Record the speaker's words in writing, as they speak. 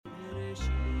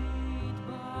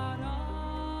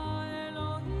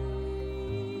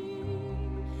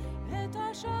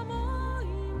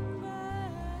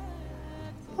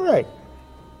All right.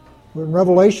 We're in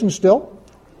Revelation still,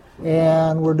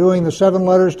 and we're doing the 7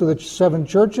 letters to the 7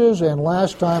 churches, and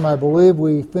last time I believe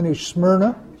we finished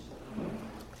Smyrna,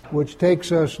 which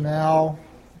takes us now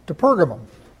to Pergamum.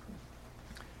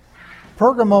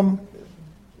 Pergamum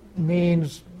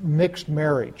means mixed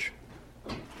marriage.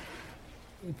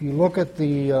 If you look at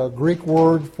the Greek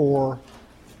word for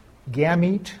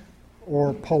gamete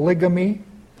or polygamy,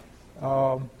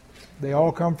 they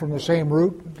all come from the same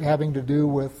root, having to do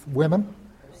with women.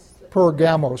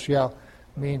 Pergamos,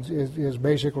 is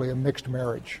basically a mixed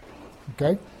marriage.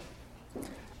 Okay?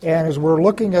 And as we're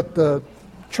looking at the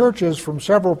churches from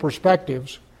several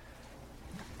perspectives,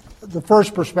 the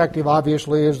first perspective,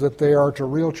 obviously, is that they are to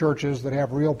real churches that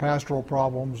have real pastoral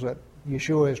problems that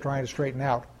Yeshua is trying to straighten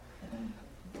out.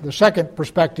 The second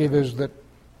perspective is that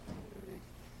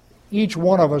each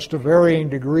one of us, to varying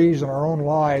degrees in our own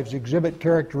lives, exhibit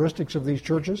characteristics of these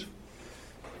churches.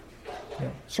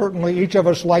 Certainly, each of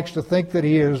us likes to think that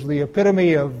he is the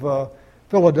epitome of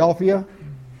Philadelphia,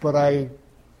 but I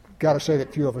got to say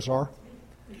that few of us are.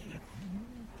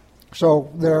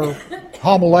 So they're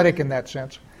homiletic in that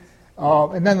sense.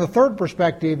 And then the third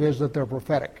perspective is that they're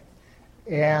prophetic.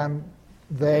 And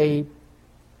they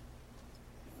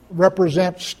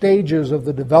represent stages of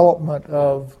the development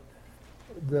of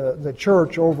the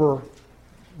church over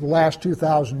the last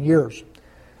 2,000 years.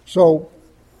 So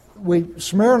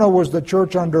Smyrna was the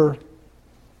church under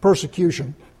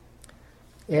persecution.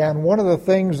 And one of the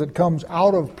things that comes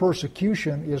out of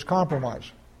persecution is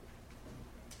compromise.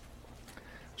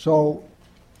 So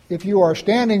if you are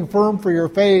standing firm for your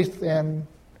faith and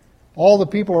all the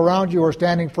people around you are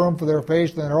standing firm for their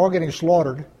faith and they're all getting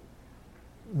slaughtered,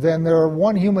 then their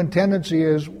one human tendency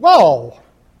is, well,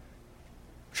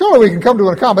 surely we can come to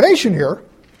an accommodation here.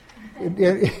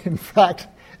 In fact,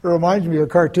 it reminds me of a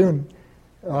cartoon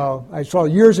I saw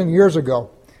years and years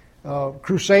ago, a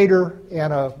Crusader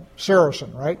and a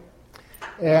Saracen, right?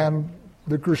 And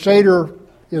the Crusader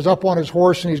is up on his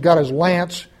horse and he's got his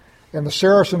lance, and the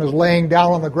Saracen is laying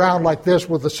down on the ground like this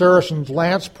with the Saracen's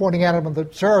lance pointing at him, and the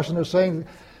Saracen is saying,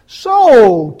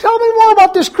 "So, tell me more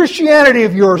about this Christianity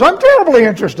of yours. I'm terribly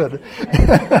interested."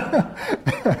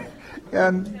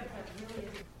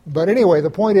 But anyway,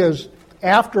 the point is,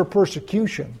 after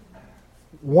persecution,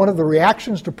 one of the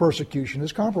reactions to persecution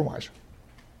is compromise.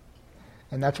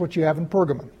 And that's what you have in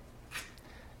Pergamum.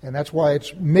 And that's why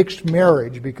it's mixed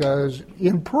marriage, because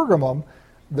in Pergamum,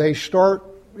 they start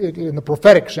in the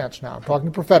prophetic sense now. I'm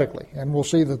talking prophetically, and we'll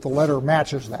see that the letter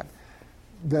matches that.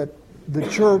 That the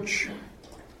church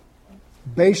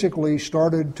basically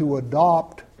started to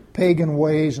adopt pagan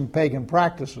ways and pagan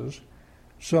practices.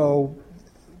 So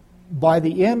by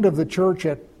the end of the church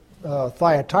at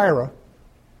Thyatira,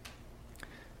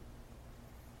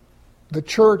 the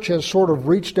church has sort of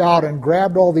reached out and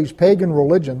grabbed all these pagan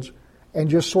religions and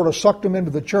just sort of sucked them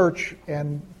into the church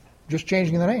and just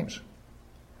changing the names.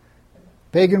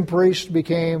 Pagan priests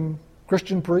became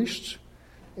Christian priests,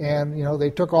 and they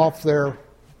took off their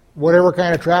whatever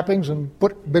kind of trappings and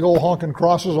put big old honking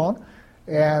crosses on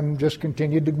and just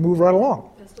continued to move right along.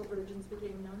 Vestal virgins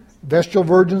became nuns. Vestal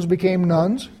virgins became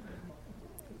nuns.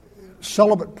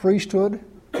 Celibate priesthood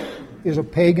is a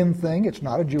pagan thing. It's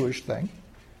not a Jewish thing.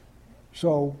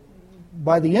 So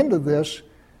by the end of this,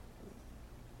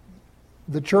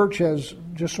 the church has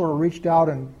just sort of reached out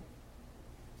and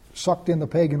sucked in the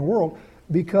pagan world,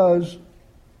 because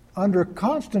under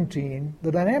Constantine,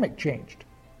 the dynamic changed.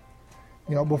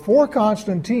 Before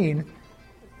Constantine,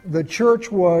 the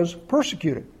church was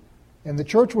persecuted, and the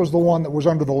church was the one that was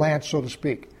under the lance, so to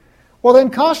speak. Well, then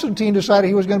Constantine decided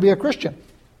he was going to be a Christian.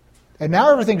 And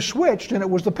now everything switched, and it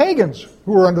was the pagans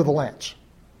who were under the lance.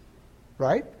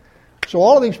 Right? So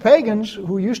all of these pagans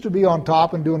who used to be on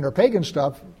top and doing their pagan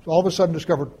stuff, all of a sudden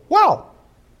discovered, wow,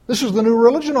 this is the new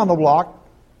religion on the block.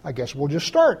 I guess we'll just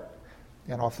start.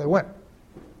 And off they went.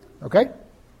 Okay?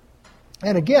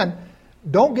 And again,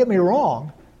 don't get me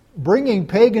wrong, bringing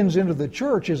pagans into the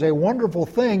church is a wonderful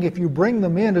thing if you bring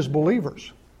them in as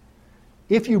believers.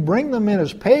 If you bring them in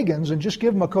as pagans and just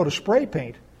give them a coat of spray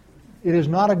paint, it is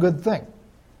not a good thing.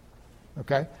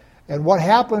 Okay? And what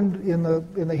happened in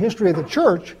the history of the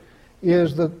church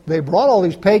is that they brought all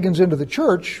these pagans into the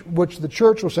church, which the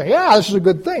church will say, yeah, this is a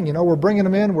good thing. We're bringing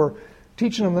them in, we're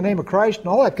teaching them the name of Christ and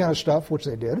all that kind of stuff, which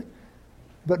they did.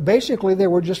 But basically they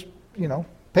were just,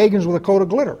 pagans with a coat of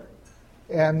glitter.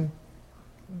 And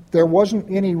there wasn't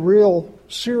any real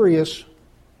serious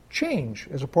change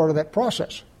as a part of that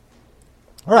process.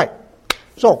 All right,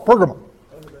 so Pergamum.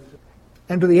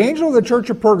 And to the angel of the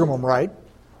church of Pergamum write,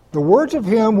 the words of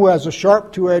him who has a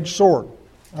sharp two-edged sword.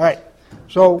 All right,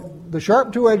 So the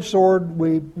sharp two-edged sword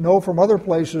we know from other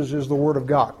places is the Word of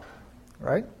God,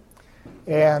 right?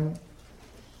 And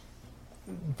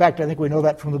in fact, I think we know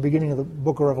that from the beginning of the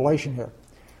book of Revelation here.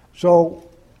 So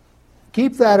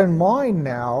keep that in mind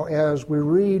now as we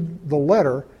read the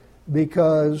letter,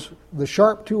 because the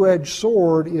sharp two-edged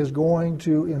sword is going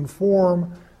to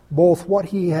inform both what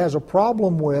he has a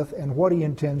problem with and what he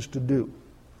intends to do.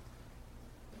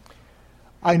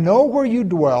 I know where you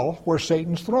dwell, where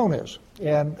Satan's throne is.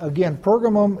 And again,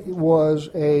 Pergamum was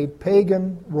a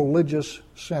pagan religious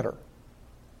center.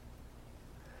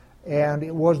 And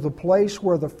it was the place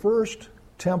where the first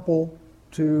temple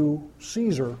to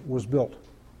Caesar was built.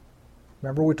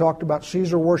 Remember we talked about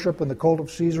Caesar worship and the cult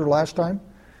of Caesar last time?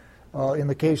 In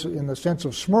the sense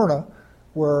of Smyrna,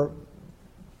 where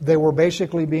they were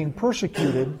basically being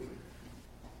persecuted,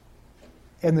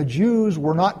 and the Jews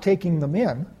were not taking them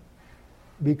in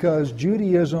because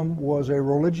Judaism was a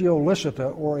religio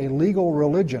licita, or a legal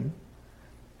religion,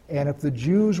 and if the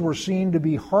Jews were seen to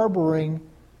be harboring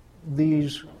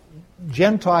these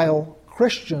Gentile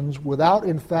Christians without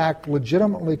in fact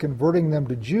legitimately converting them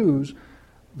to Jews,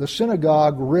 the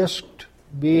synagogue risked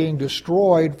being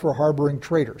destroyed for harboring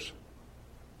traitors.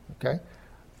 Okay?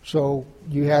 So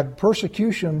you had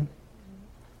persecution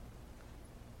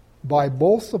by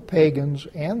both the pagans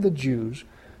and the Jews.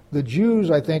 The Jews,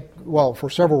 I think, well, for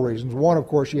several reasons. One, of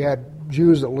course, you had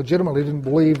Jews that legitimately didn't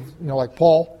believe, like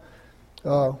Paul,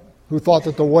 who thought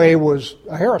that the way was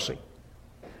a heresy.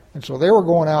 And so they were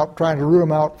going out trying to root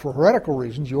them out for heretical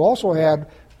reasons. You also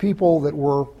had people that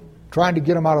were trying to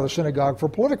get them out of the synagogue for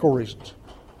political reasons.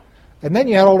 And then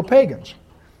you had all the pagans.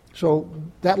 So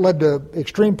that led to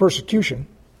extreme persecution.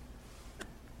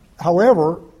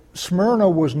 However, Smyrna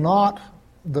was not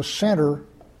the center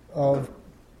of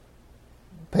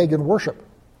pagan worship.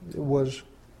 It was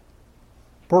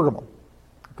Pergamum.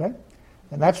 Okay?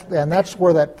 And that's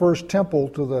where that first temple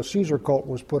to the Caesar cult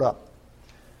was put up.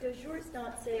 Does yours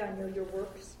not say, I know your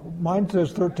works? Mine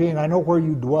says 13, I know where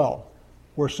you dwell,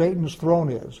 where Satan's throne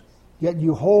is. Yet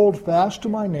you hold fast to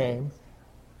my name,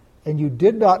 and you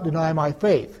did not deny my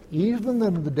faith, even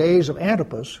in the days of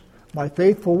Antipas, my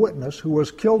faithful witness, who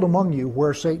was killed among you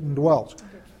where Satan dwells.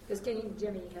 Because King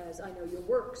Jimmy has, I know your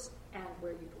works and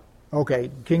where you dwell.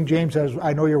 Okay, King James has,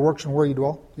 I know your works and where you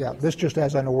dwell. Yeah, this just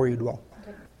has, I know where you dwell.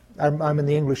 Okay. I'm in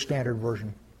the English Standard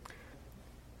Version.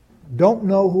 Don't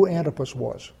know who Antipas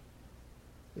was.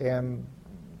 And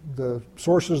the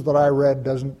sources that I read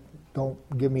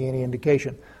don't give me any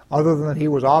indication, other than that he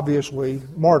was obviously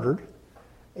martyred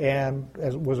and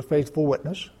was a faithful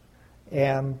witness.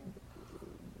 And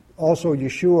also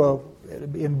Yeshua,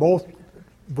 in both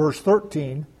verse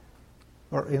 13,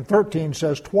 or in 13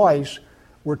 says twice,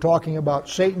 we're talking about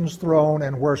Satan's throne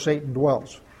and where Satan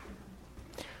dwells.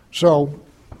 So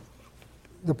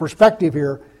the perspective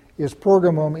here is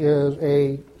Pergamum is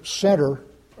a center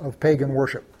of pagan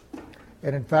worship.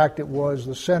 And in fact, it was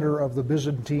the center of the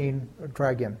Byzantine,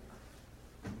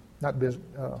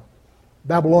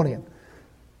 Babylonian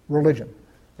religion.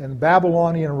 And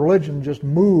Babylonian religion just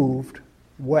moved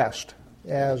west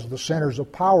as the centers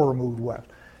of power moved west.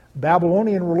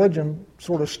 Babylonian religion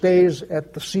sort of stays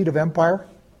at the seat of empire.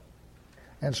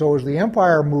 And so as the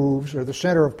empire moves, or the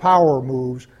center of power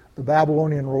moves, the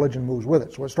Babylonian religion moves with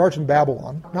it. So it starts in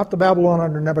Babylon, not the Babylon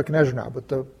under Nebuchadnezzar now, but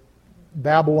the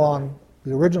Babylon,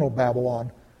 the original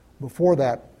Babylon before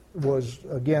that was,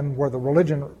 again, where the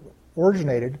religion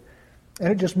originated,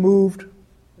 and it just moved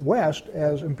west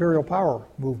as imperial power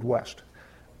moved west.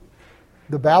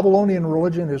 The Babylonian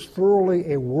religion is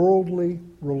thoroughly a worldly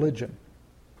religion.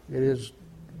 It is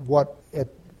what, at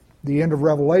the end of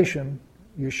Revelation,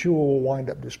 Yeshua will wind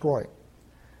up destroying.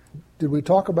 Did we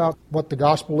talk about what the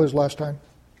gospel is last time?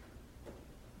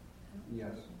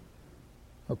 Yes.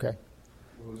 Okay.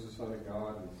 Who is the Son of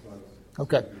God and the Son of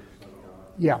Okay. Son of God?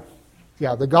 Yeah.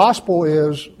 Yeah, the gospel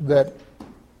is that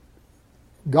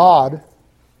God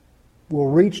will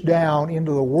reach down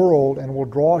into the world and will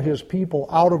draw his people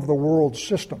out of the world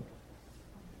system.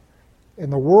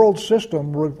 And the world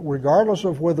system, regardless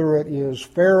of whether it is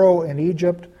Pharaoh in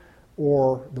Egypt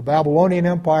or the Babylonian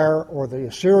Empire or the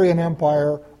Assyrian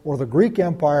Empire or the Greek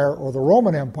Empire or the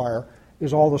Roman Empire,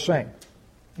 is all the same.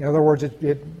 In other words,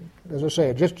 it as I say,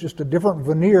 it's just a different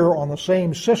veneer on the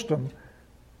same system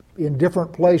in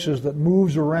different places that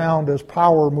moves around as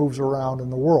power moves around in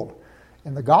the world.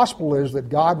 And the gospel is that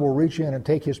God will reach in and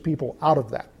take his people out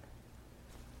of that.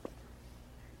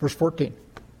 Verse 14.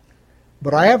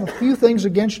 But I have a few things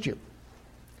against you.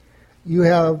 You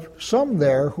have some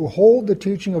there who hold the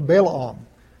teaching of Balaam,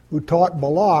 who taught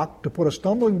Balak to put a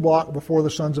stumbling block before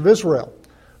the sons of Israel,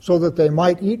 so that they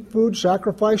might eat food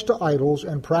sacrificed to idols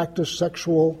and practice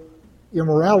sexual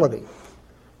immorality.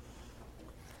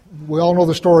 We all know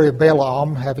the story of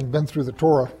Balaam, having been through the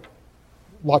Torah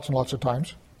lots and lots of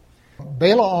times.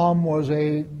 Balaam was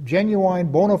a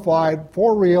genuine, bona fide,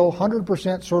 for real,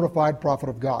 100% certified prophet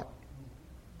of God.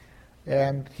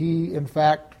 And he, in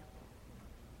fact,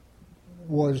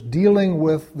 was dealing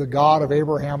with the God of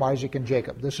Abraham, Isaac, and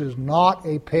Jacob. This is not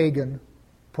a pagan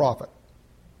prophet.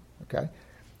 Okay?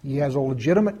 He has a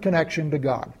legitimate connection to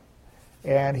God.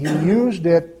 And he used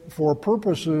it for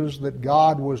purposes that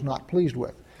God was not pleased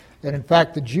with. And in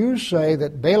fact, the Jews say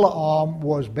that Balaam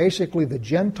was basically the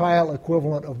Gentile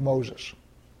equivalent of Moses.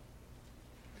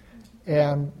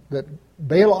 And that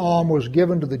Balaam was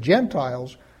given to the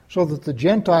Gentiles so that the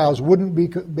Gentiles wouldn't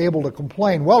be able to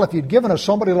complain, well, if you'd given us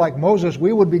somebody like Moses,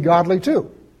 we would be godly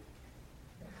too.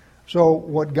 So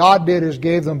what God did is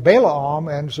gave them Balaam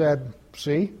and said,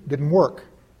 see, didn't work.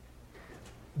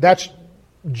 That's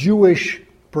Jewish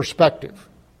perspective.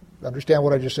 Understand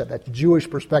what I just said? That's Jewish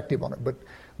perspective on it. But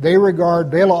they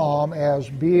regard Balaam as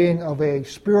being of a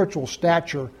spiritual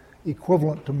stature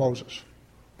equivalent to Moses.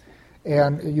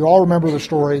 And you all remember the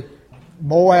story.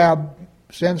 Moab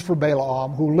sends for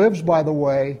Balaam, who lives, by the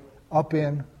way, up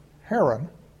in Haran,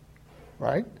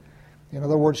 right? In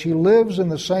other words, he lives in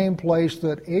the same place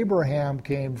that Abraham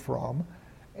came from,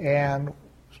 and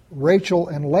Rachel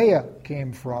and Leah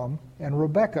came from, and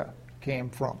Rebekah came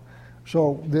from.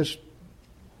 So this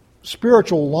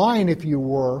spiritual line, if you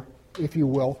will,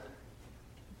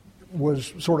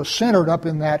 was sort of centered up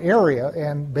in that area,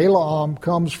 and Balaam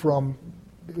comes from,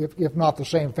 if not the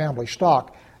same family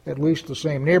stock, at least the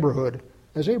same neighborhood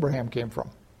as Abraham came from.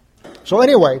 So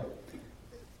anyway,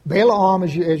 Balaam,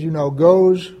 as you know,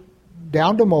 goes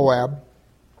down to Moab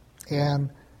and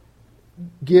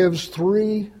gives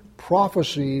 3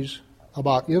 prophecies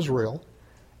about Israel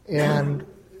and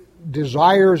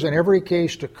desires in every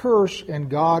case to curse, and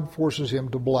God forces him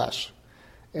to bless.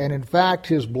 And in fact,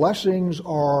 his blessings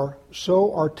are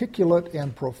so articulate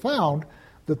and profound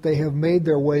that they have made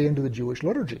their way into the Jewish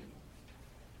liturgy.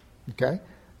 Okay?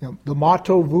 You know, the Ma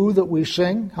Tovu that we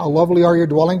sing, how lovely are your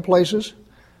dwelling places,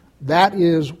 that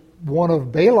is one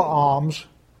of Balaam's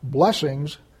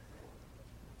blessings.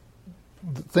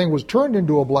 The thing was turned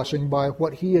into a blessing by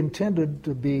what he intended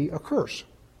to be a curse.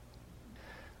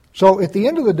 So at the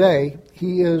end of the day,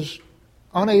 he is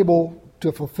unable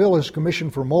to fulfill his commission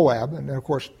for Moab, and of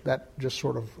course that just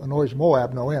sort of annoys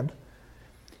Moab no end.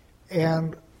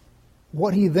 And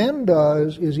what he then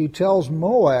does is he tells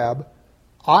Moab,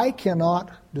 I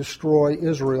cannot destroy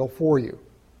Israel for you.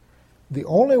 The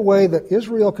only way that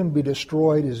Israel can be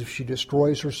destroyed is if she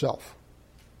destroys herself.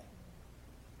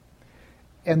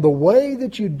 And the way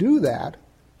that you do that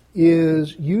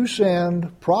is you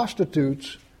send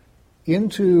prostitutes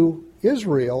into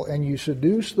Israel and you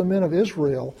seduce the men of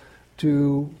Israel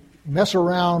to mess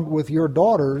around with your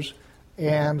daughters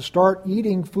and start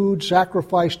eating food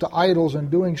sacrificed to idols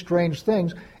and doing strange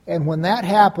things. And when that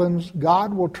happens,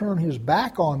 God will turn his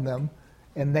back on them,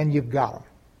 and then you've got them.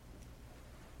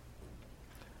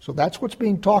 So that's what's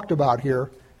being talked about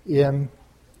here in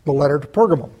the letter to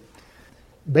Pergamum.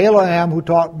 Balaam, who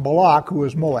taught Balak, who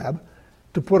is Moab,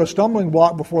 to put a stumbling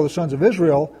block before the sons of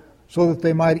Israel so that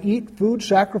they might eat food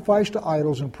sacrificed to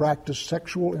idols and practice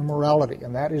sexual immorality.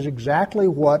 And that is exactly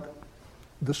what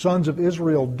the sons of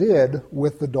Israel did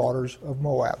with the daughters of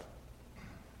Moab.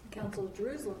 The Council of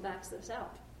Jerusalem backs this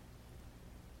out.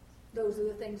 Those are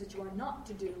the things that you are not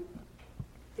to do.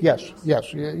 Yes.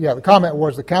 The comment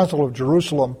was the Council of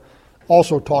Jerusalem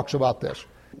also talks about this.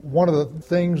 One of the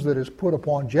things that is put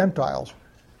upon Gentiles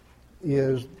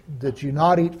is that you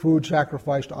not eat food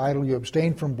sacrificed to idol, you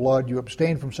abstain from blood, you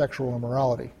abstain from sexual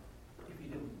immorality. If you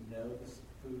didn't know this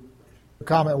food. The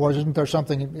comment was, isn't there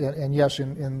something, and yes,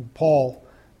 in Paul,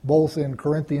 both in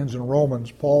Corinthians and Romans,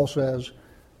 Paul says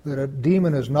that a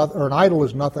demon is nothing, or an idol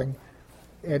is nothing,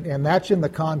 and that's in the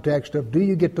context of, do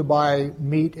you get to buy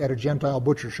meat at a Gentile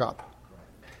butcher shop?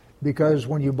 Because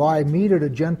when you buy meat at a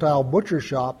Gentile butcher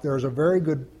shop, there's a very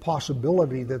good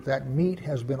possibility that that meat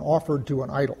has been offered to an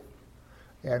idol.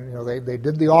 And they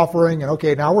did the offering, and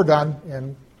okay, now we're done,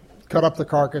 and cut up the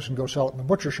carcass and go sell it in the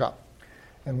butcher shop.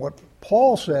 And what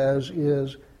Paul says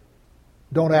is,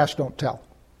 don't ask, don't tell.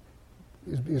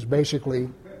 Is basically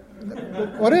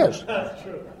what it is. That's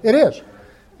true. It is.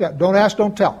 Yeah, don't ask,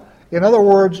 don't tell. In other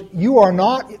words, you are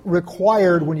not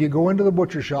required when you go into the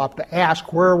butcher shop to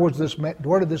ask where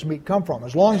did this meat come from,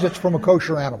 as long as it's from a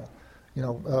kosher animal.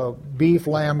 Beef,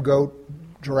 lamb, goat,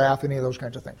 giraffe, any of those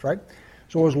kinds of things, right?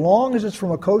 So as long as it's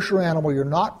from a kosher animal, you're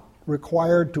not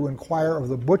required to inquire of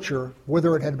the butcher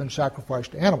whether it had been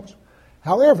sacrificed to animals.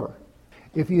 However,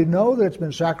 if you know that it's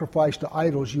been sacrificed to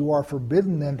idols, you are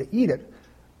forbidden then to eat it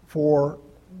for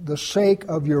the sake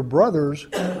of your brothers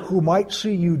who might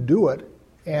see you do it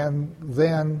and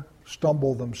then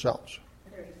stumble themselves.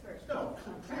 No,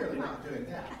 clearly not doing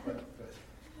that.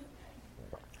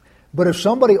 But if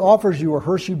somebody offers you a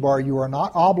Hershey bar, you are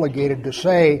not obligated to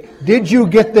say, "Did you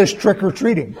get this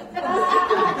trick-or-treating?"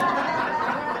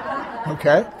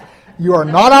 Okay? You are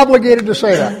not obligated to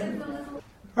say that.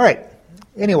 All right.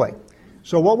 Anyway,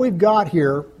 so what we've got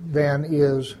here then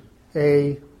is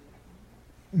a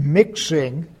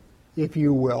mixing, if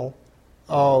you will,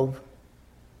 of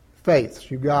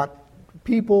faiths. You've got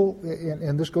people,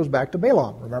 and this goes back to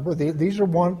Balaam. Remember, these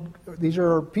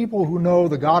are people who know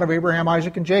the God of Abraham,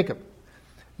 Isaac, and Jacob.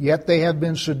 Yet they have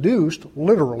been seduced,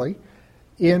 literally,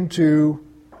 into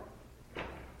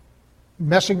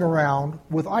messing around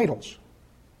with idols.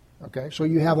 Okay, so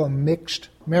you have a mixed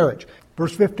marriage.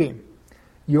 Verse 15.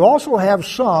 You also have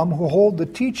some who hold the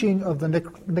teaching of the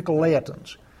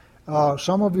Nicolaitans.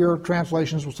 Some of your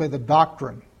translations will say the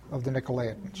doctrine of the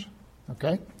Nicolaitans.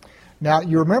 Okay? Now,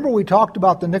 you remember we talked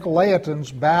about the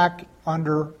Nicolaitans back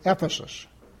under Ephesus.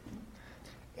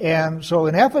 And so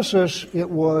in Ephesus, it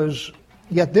was,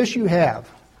 yet this you have.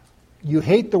 You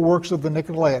hate the works of the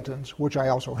Nicolaitans, which I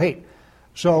also hate.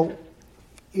 So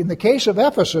in the case of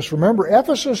Ephesus, remember,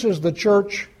 Ephesus is the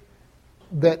church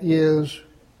that is,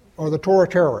 or the Torah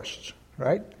terrorists,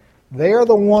 right? They are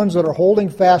the ones that are holding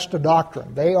fast to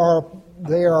doctrine. They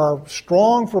are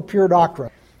strong for pure doctrine.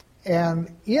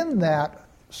 And in that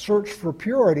search for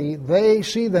purity, they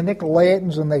see the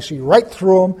Nicolaitans and they see right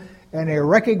through them, and they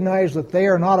recognize that they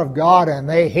are not of God and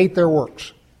they hate their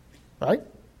works. Right?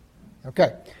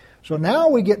 Okay. So now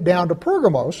we get down to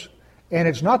Pergamos, and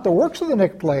it's not the works of the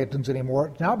Nicolaitans anymore.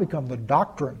 It's now become the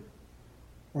doctrine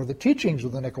or the teachings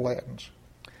of the Nicolaitans.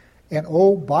 And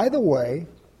oh, by the way,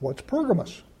 what's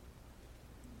Pergamos?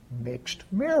 Mixed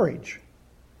marriage.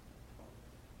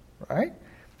 Right?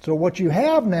 So what you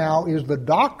have now is the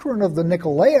doctrine of the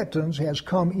Nicolaitans has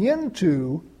come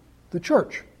into the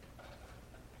church.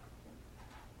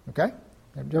 Okay?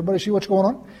 Everybody see what's going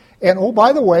on? And oh,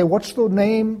 by the way, what's the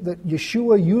name that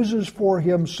Yeshua uses for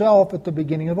himself at the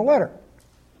beginning of the letter?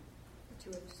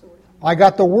 I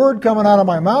got the word coming out of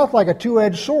my mouth like a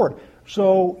two-edged sword.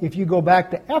 So if you go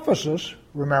back to Ephesus,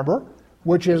 remember,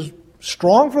 which is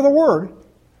strong for the word,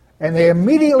 and they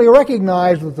immediately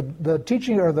recognize that the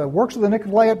teaching or the works of the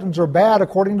Nicolaitans are bad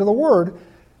according to the word,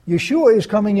 Yeshua is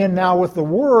coming in now with the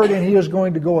word, and he is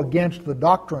going to go against the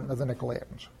doctrine of the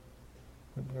Nicolaitans.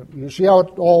 You see how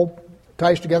it all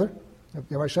ties together?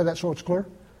 Have I said that so it's clear?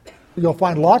 You'll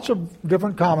find lots of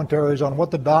different commentaries on what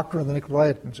the doctrine of the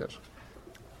Nicolaitans is.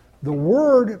 The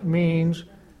word means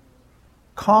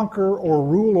conquer or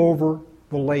rule over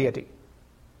the laity.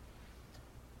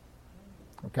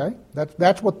 Okay?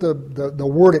 That's what the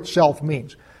word itself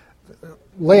means.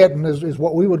 Laity is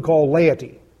what we would call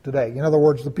laity today. In other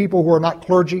words, the people who are not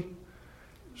clergy.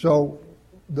 So,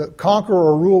 the conquer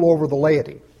or rule over the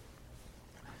laity.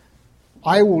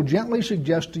 I will gently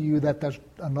suggest to you that that's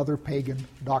another pagan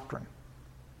doctrine.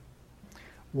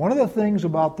 One of the things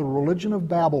about the religion of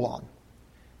Babylon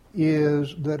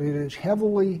is that it is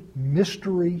heavily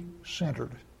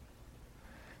mystery-centered.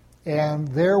 And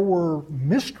there were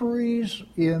mysteries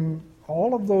in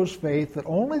all of those faiths that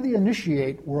only the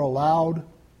initiate were allowed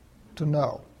to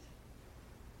know.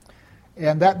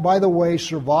 And that, by the way,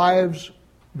 survives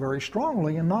very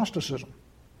strongly in Gnosticism.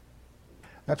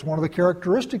 That's one of the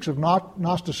characteristics of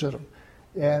Gnosticism.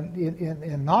 And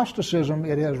in Gnosticism,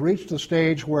 it has reached the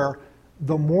stage where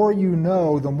the more you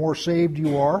know, the more saved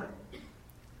you are.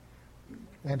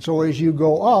 And so as you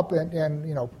go up and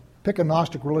you know, pick a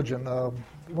Gnostic religion,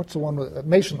 what's the one with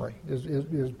Masonry is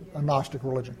a Gnostic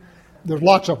religion. There's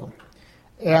lots of them.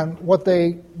 And what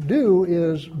they do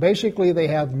is basically they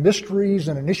have mysteries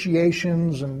and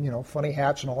initiations and, you know, funny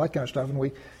hats and all that kind of stuff. And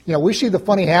we see the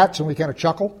funny hats and we kind of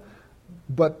chuckle,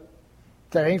 but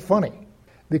that ain't funny.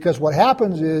 Because what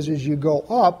happens is you go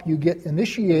up, you get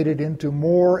initiated into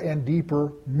more and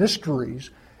deeper mysteries,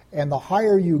 and the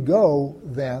higher you go,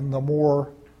 then the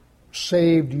more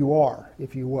saved you are,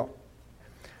 if you will.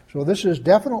 So this is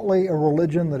definitely a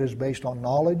religion that is based on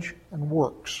knowledge and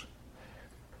works.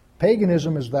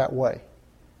 Paganism is that way.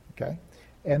 Okay?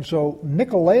 And so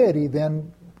Nicolaity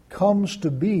then comes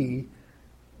to be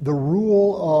the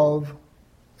rule of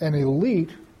an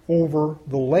elite over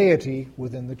the laity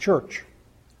within the church.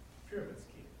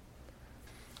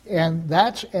 And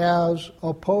that's as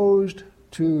opposed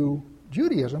to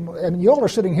Judaism. And you all are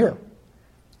sitting here.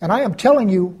 And I am telling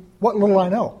you what little I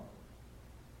know.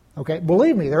 Okay?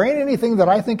 Believe me, there ain't anything that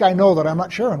I think I know that I'm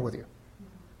not sharing with you.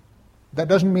 That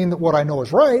doesn't mean that what I know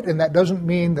is right, and that doesn't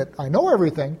mean that I know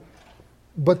everything,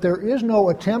 but there is no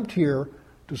attempt here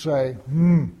to say,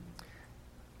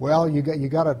 well, you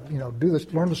got to do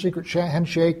this, learn the secret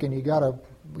handshake, and you got to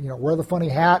wear the funny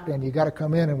hat, and you got to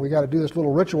come in, and we got to do this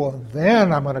little ritual, and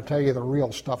then I'm going to tell you the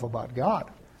real stuff about God.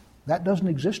 That doesn't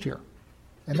exist here,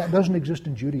 and that doesn't exist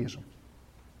in Judaism.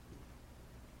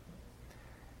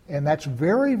 And that's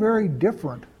very, very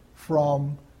different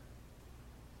from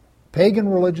pagan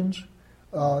religions.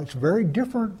 It's very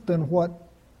different than what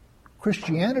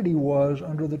Christianity was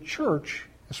under the church,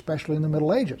 especially in the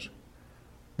Middle Ages.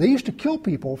 They used to kill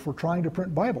people for trying to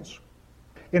print Bibles.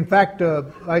 In fact,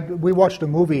 we watched a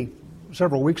movie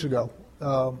several weeks ago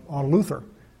on Luther,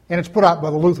 and it's put out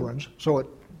by the Lutherans, so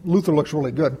Luther looks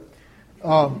really good.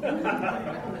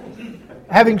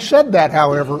 Having said that,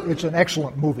 however, it's an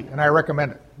excellent movie, and I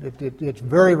recommend it. It's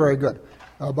very, very good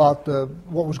about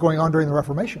what was going on during the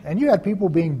Reformation. And you had people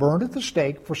being burned at the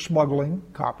stake for smuggling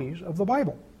copies of the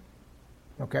Bible.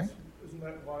 Okay? Isn't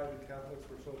that why the Catholics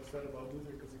were so upset about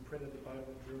Luther, because he printed the Bible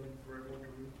in German for everyone to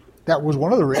read? That was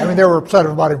one of the reasons. I mean, they were upset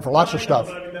about him for lots of stuff.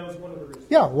 But that was one of the reasons.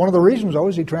 Yeah, one of the reasons, though,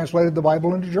 is he translated the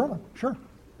Bible into German. Sure.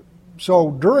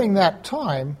 So during that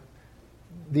time,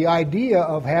 the idea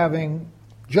of having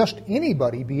just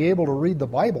anybody be able to read the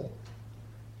Bible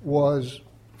was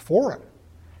foreign.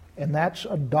 And that's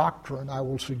a doctrine, I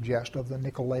will suggest, of the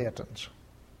Nicolaitans.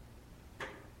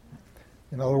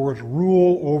 In other words,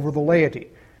 rule over the laity.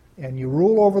 And you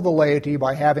rule over the laity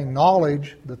by having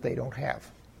knowledge that they don't have.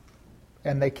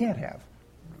 And they can't have.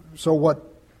 So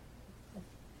what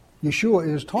Yeshua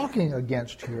is talking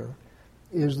against here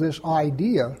is this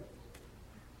idea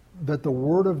that the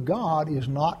Word of God is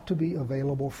not to be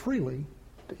available freely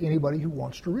to anybody who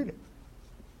wants to read it.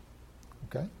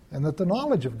 Okay? And that the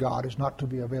knowledge of God is not to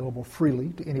be available freely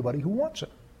to anybody who wants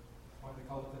it. Why they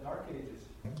call it the Dark Ages.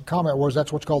 The comment was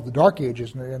that's what's called the Dark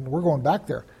Ages, and we're going back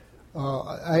there.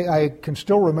 I can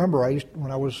still remember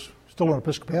when I was still an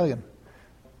Episcopalian,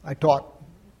 I taught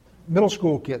middle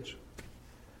school kids,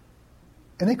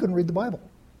 and they couldn't read the Bible.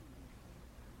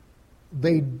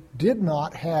 They did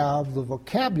not have the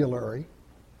vocabulary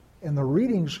and the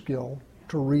reading skill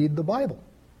to read the Bible.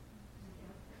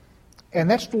 And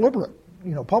that's deliberate.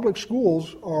 Public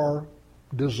schools are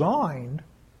designed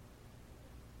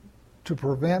to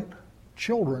prevent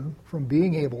children from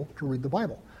being able to read the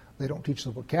Bible. They don't teach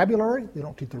the vocabulary, they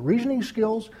don't teach the reasoning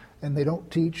skills, and they don't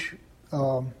teach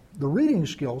the reading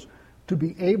skills to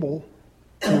be able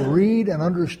to read and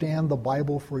understand the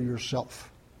Bible for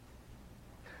yourself.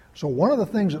 So one of the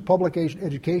things that public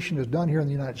education has done here in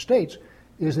the United States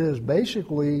is it has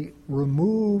basically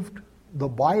removed the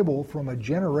Bible from a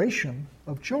generation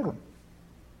of children.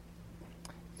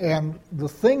 And the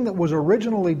thing that was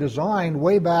originally designed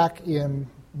way back in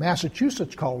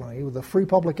Massachusetts colony, the free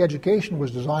public education,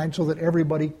 was designed so that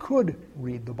everybody could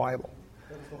read the Bible.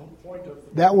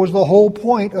 That was the whole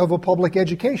point of a public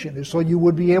education, is so you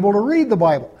would be able to read the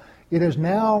Bible. It has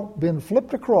now been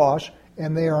flipped across,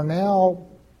 and they are now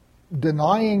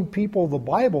denying people the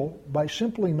Bible by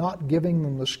simply not giving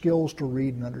them the skills to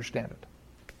read and understand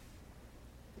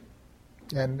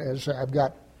it. And as I've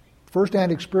got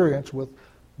first-hand experience with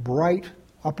bright,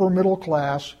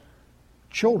 upper-middle-class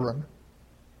children,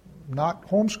 not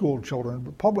homeschooled children,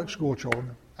 but public school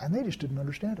children, and they just didn't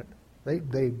understand it.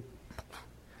 They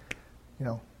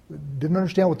didn't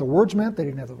understand what the words meant. They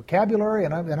didn't have the vocabulary,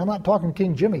 and I'm not talking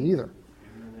King Jimmy either.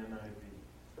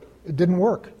 It didn't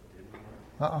work.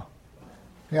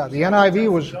 Yeah, the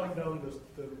NIV was.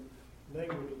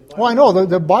 Well, I know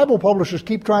the Bible publishers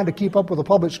keep trying to keep up with the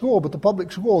public school, but the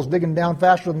public school is digging down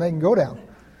faster than they can go down.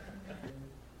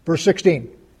 Verse 16.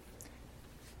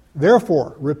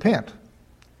 Therefore, repent.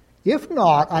 If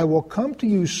not, I will come to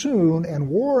you soon and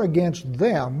war against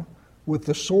them with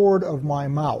the sword of my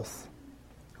mouth.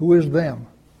 Who is them?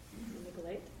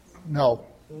 No.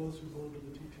 Those who hold to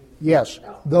the teachings. Yes,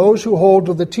 those who hold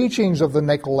to the teachings of the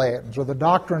Nicolaitans, or the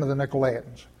doctrine of the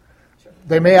Nicolaitans.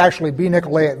 They may actually be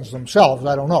Nicolaitans themselves,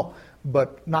 I don't know,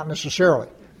 but not necessarily.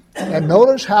 And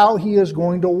notice how he is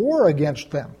going to war against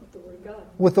them.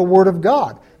 With the Word of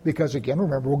God. Because again,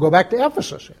 remember, we'll go back to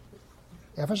Ephesus.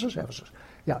 Ephesus.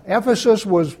 Yeah, Ephesus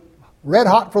was red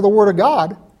hot for the Word of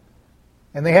God,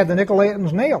 and they had the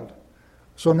Nicolaitans nailed.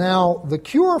 So now the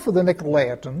cure for the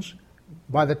Nicolaitans,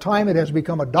 by the time it has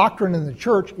become a doctrine in the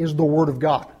church, is the Word of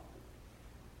God.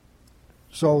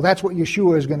 So that's what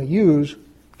Yeshua is going to use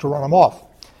to run them off.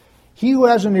 He who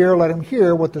has an ear, let him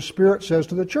hear what the Spirit says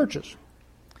to the churches.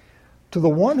 To the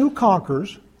one who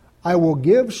conquers, I will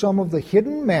give some of the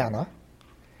hidden manna,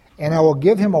 And I will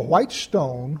give him a white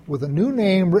stone with a new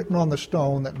name written on the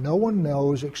stone that no one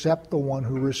knows except the one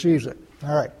who receives it.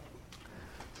 All right.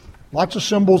 Lots of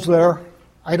symbols there.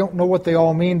 I don't know what they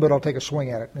all mean, but I'll take a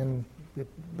swing at it. And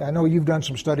I know you've done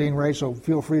some studying, Ray, so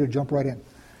feel free to jump right in.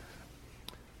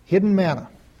 Hidden manna.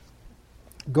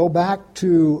 Go back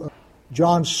to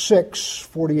John 6,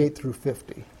 48 through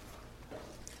 50.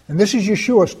 And this is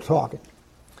Yeshua talking.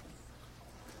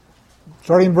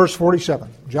 Starting in verse 47.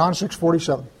 John 6,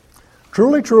 47.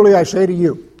 Truly, truly, I say to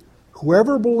you,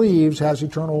 whoever believes has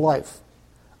eternal life.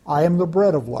 I am the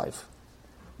bread of life.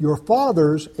 Your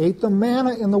fathers ate the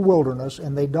manna in the wilderness,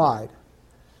 and they died.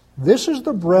 This is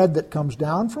the bread that comes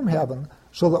down from heaven,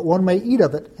 so that one may eat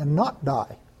of it and not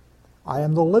die. I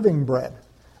am the living bread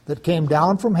that came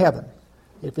down from heaven.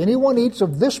 If anyone eats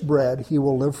of this bread, he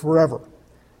will live forever.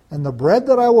 And the bread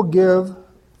that I will give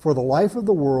for the life of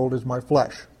the world is my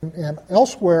flesh. And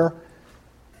elsewhere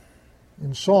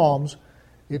in Psalms,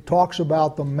 it talks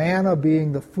about the manna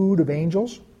being the food of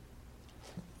angels.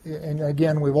 And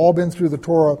again, we've all been through the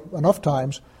Torah enough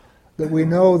times that we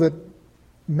know that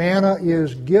manna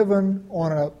is given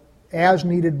on an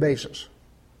as-needed basis.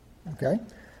 Okay?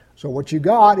 So what you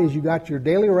got is you got your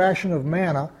daily ration of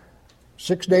manna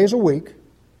 6 days a week,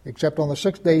 except on the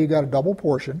sixth day you got a double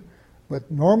portion, but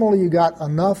normally you got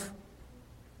enough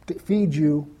to feed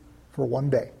you for one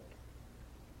day.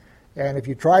 And if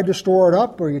you tried to store it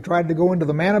up, or you tried to go into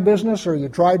the manna business, or you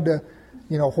tried to,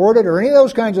 hoard it, or any of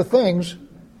those kinds of things,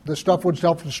 the stuff would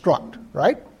self-destruct,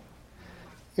 right?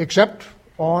 Except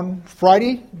on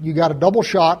Friday, you got a double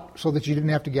shot so that you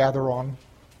didn't have to gather on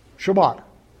Shabbat.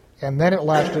 And then it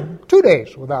lasted 2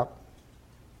 days without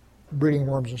breeding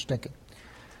worms and stinking.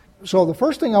 So the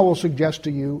first thing I will suggest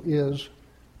to you is,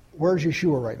 where's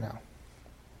Yeshua right now?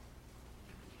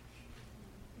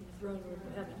 The throne room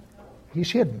of heaven.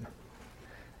 He's hidden.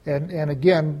 And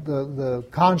again, the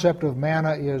concept of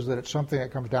manna is that it's something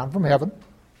that comes down from heaven.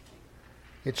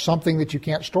 It's something that you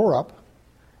can't store up.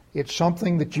 It's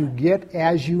something that you get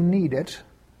as you need it.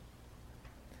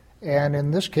 And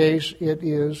in this case, it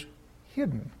is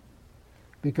hidden.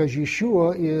 Because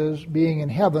Yeshua is being in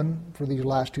heaven for these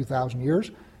last 2,000 years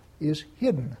is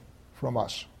hidden from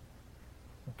us.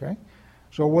 Okay?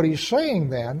 So what he's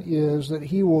saying then is that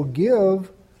he will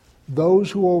give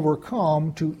those who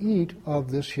overcome to eat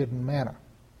of this hidden manna,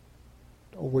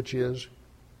 which is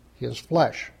his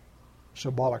flesh,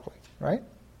 symbolically, right?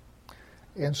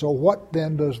 And so what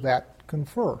then does that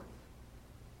confer?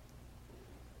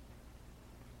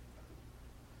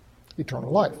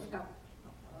 Eternal life.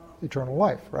 Eternal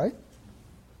life, right?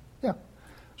 Yeah.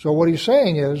 So what he's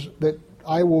saying is that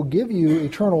I will give you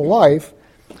eternal life,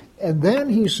 and then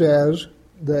he says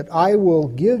that I will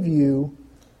give you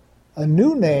a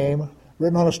new name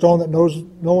written on a stone that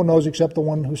no one knows except the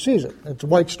one who sees it. It's a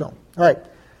white stone. All right.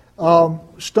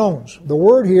 Stones. The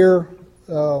word here,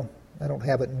 I don't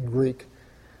have it in Greek,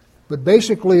 but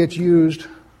basically it's used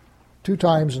 2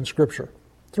 times in Scripture.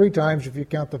 3 times if you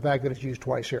count the fact that it's used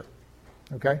twice here.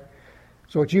 Okay?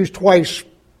 So it's used twice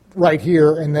right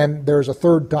here, and then there's a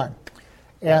third time.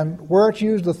 And where it's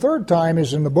used the third time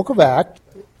is in the book of Acts.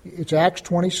 It's Acts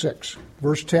 26,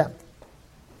 verse 10.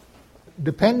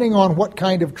 Depending on what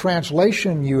kind of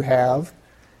translation you have,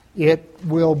 it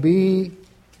will be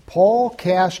Paul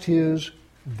cast his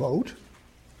vote,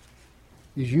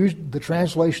 is used the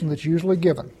translation that's usually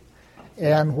given.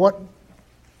 And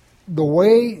the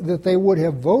way that they would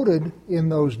have voted in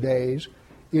those days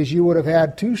is you would have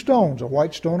had 2 stones, a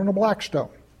white stone and a black stone.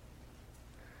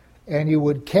 And you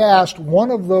would cast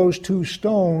one of those 2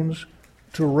 stones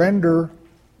to render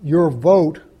your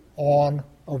vote on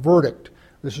a verdict.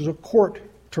 This is a court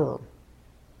term.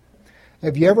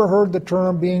 Have you ever heard the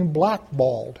term being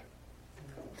blackballed?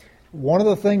 One of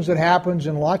the things that happens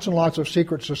in lots and lots of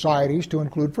secret societies, to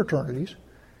include fraternities,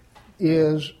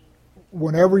 is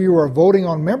whenever you are voting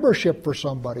on membership for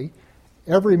somebody,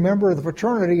 every member of the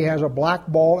fraternity has a black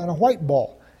ball and a white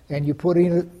ball. And you put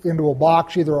it into a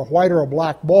box, either a white or a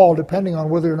black ball, depending on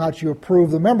whether or not you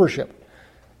approve the membership.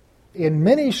 In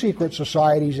many secret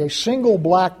societies, a single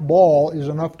black ball is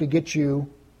enough to get you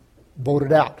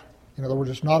voted out. In other words,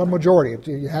 it's not a majority.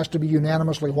 It has to be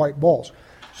unanimously white balls.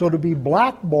 So to be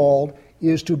blackballed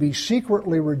is to be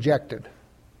secretly rejected.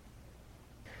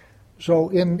 So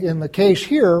in the case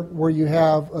here, where you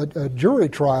have a jury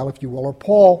trial, if you will, or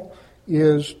Paul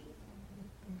is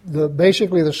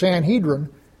basically the Sanhedrin,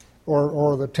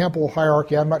 or the temple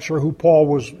hierarchy, I'm not sure who Paul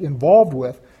was involved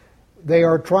with, they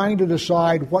are trying to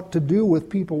decide what to do with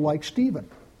people like Stephen.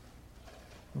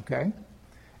 Okay?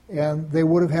 And they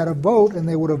would have had a vote, and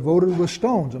they would have voted with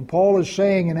stones. And Paul is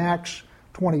saying in Acts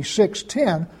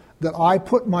 26:10, that I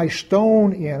put my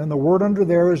stone in, and the word under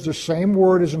there is the same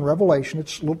word as in Revelation.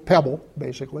 It's a little pebble,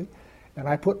 basically. And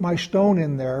I put my stone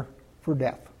in there for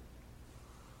death.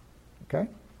 Okay?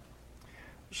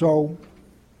 So,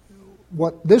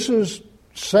 what this is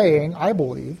saying, I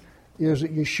believe, is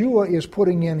that Yeshua is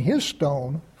putting in his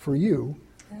stone for you,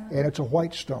 and it's a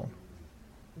white stone.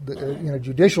 In a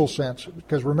judicial sense,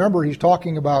 because remember, he's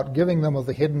talking about giving them of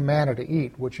the hidden manna to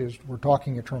eat, which is, we're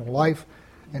talking eternal life,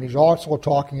 and he's also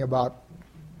talking about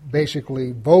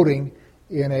basically voting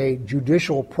in a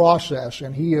judicial process,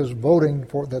 and he is voting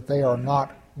for that they are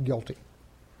not guilty.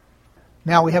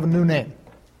 Now we have a new name,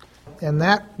 and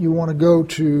that you want to go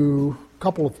to a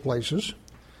couple of places.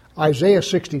 Isaiah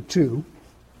 62.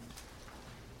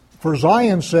 For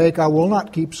Zion's sake I will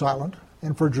not keep silent,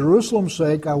 and for Jerusalem's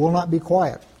sake I will not be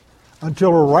quiet,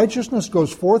 until her righteousness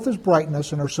goes forth as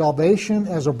brightness, and her salvation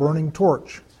as a burning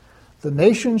torch. The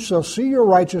nations shall see your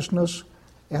righteousness,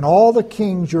 and all the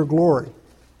kings your glory.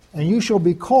 And you shall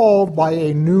be called by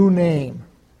a new name,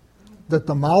 that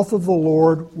the mouth of the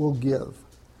Lord will give.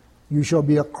 You shall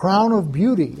be a crown of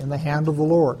beauty in the hand of the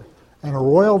Lord, and a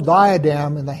royal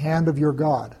diadem in the hand of your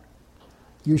God.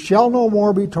 You shall no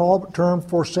more be termed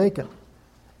forsaken,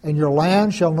 and your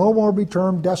land shall no more be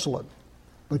termed desolate.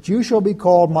 But you shall be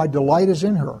called, my delight is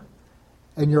in her,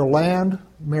 and your land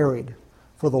married.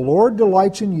 For the Lord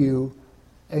delights in you,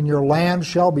 and your land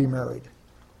shall be married.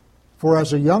 For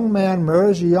as a young man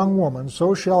marries a young woman,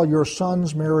 so shall your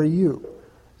sons marry you.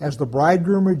 As the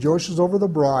bridegroom rejoices over the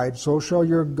bride, so shall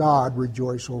your God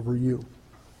rejoice over you.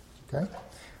 Okay?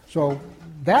 So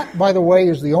that, by the way,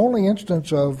 is the only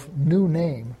instance of new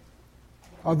name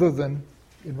other than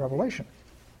in Revelation.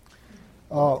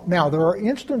 Now, there are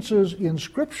instances in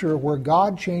Scripture where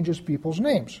God changes people's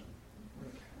names.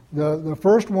 The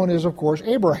first one is, of course,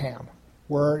 Abraham,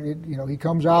 where he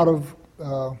comes out of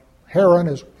Haran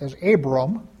as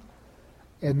Abram,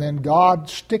 and then God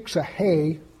sticks a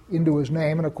hay into his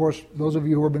name. And, of course, those of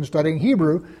you who have been studying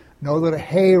Hebrew know that a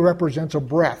hay represents a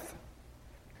breath.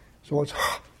 So it's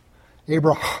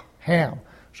Abraham.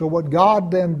 So what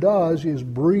God then does is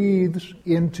breathes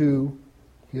into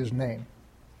his name.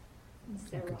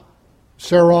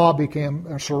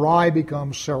 Sarai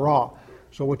becomes Sarah.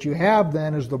 So what you have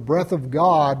then is the breath of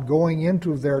God going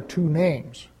into their two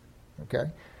names.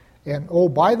 Okay? And, oh,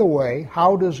 by the way,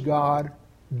 how does God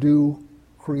do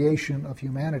creation of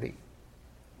humanity?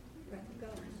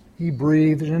 He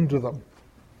breathes into them.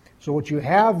 So what you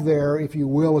have there, if you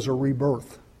will, is a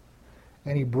rebirth.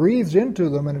 And he breathes into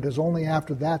them, and it is only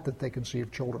after that that they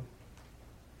conceive children.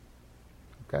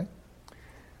 Okay?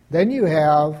 Then you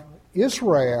have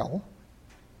Israel,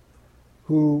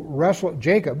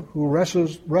 Jacob, who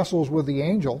wrestles with the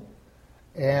angel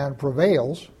and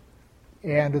prevails.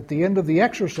 And at the end of the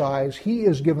exercise, he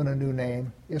is given a new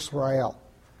name, Israel,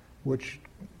 which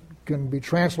can be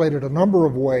translated a number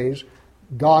of ways.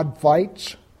 God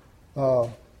fights,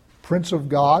 Prince of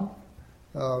God,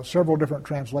 several different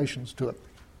translations to it.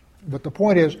 But the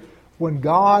point is, when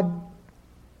God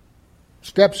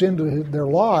steps into their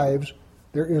lives,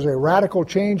 there is a radical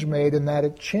change made, in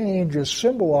that change is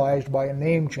symbolized by a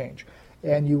name change.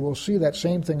 And you will see that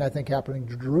same thing, I think, happening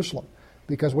to Jerusalem.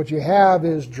 Because what you have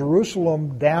is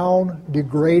Jerusalem down,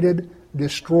 degraded,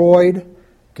 destroyed.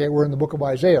 Okay, we're in the book of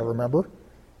Isaiah, remember?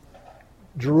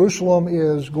 Jerusalem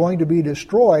is going to be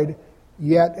destroyed,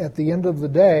 yet at the end of the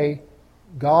day,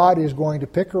 God is going to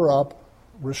pick her up,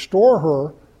 restore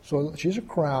her so that she's a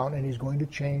crown, and he's going to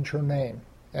change her name.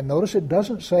 And notice it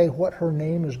doesn't say what her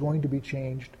name is going to be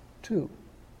changed to.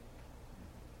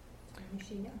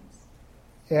 She knows.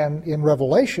 And in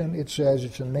Revelation, it says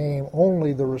it's a name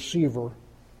only the receiver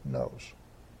knows.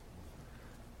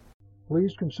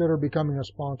 Please consider becoming a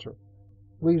sponsor.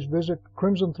 Please visit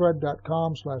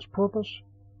crimsonthread.com/purpose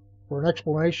for an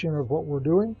explanation of what we're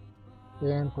doing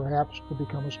and perhaps to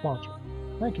become a sponsor.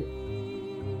 Thank you.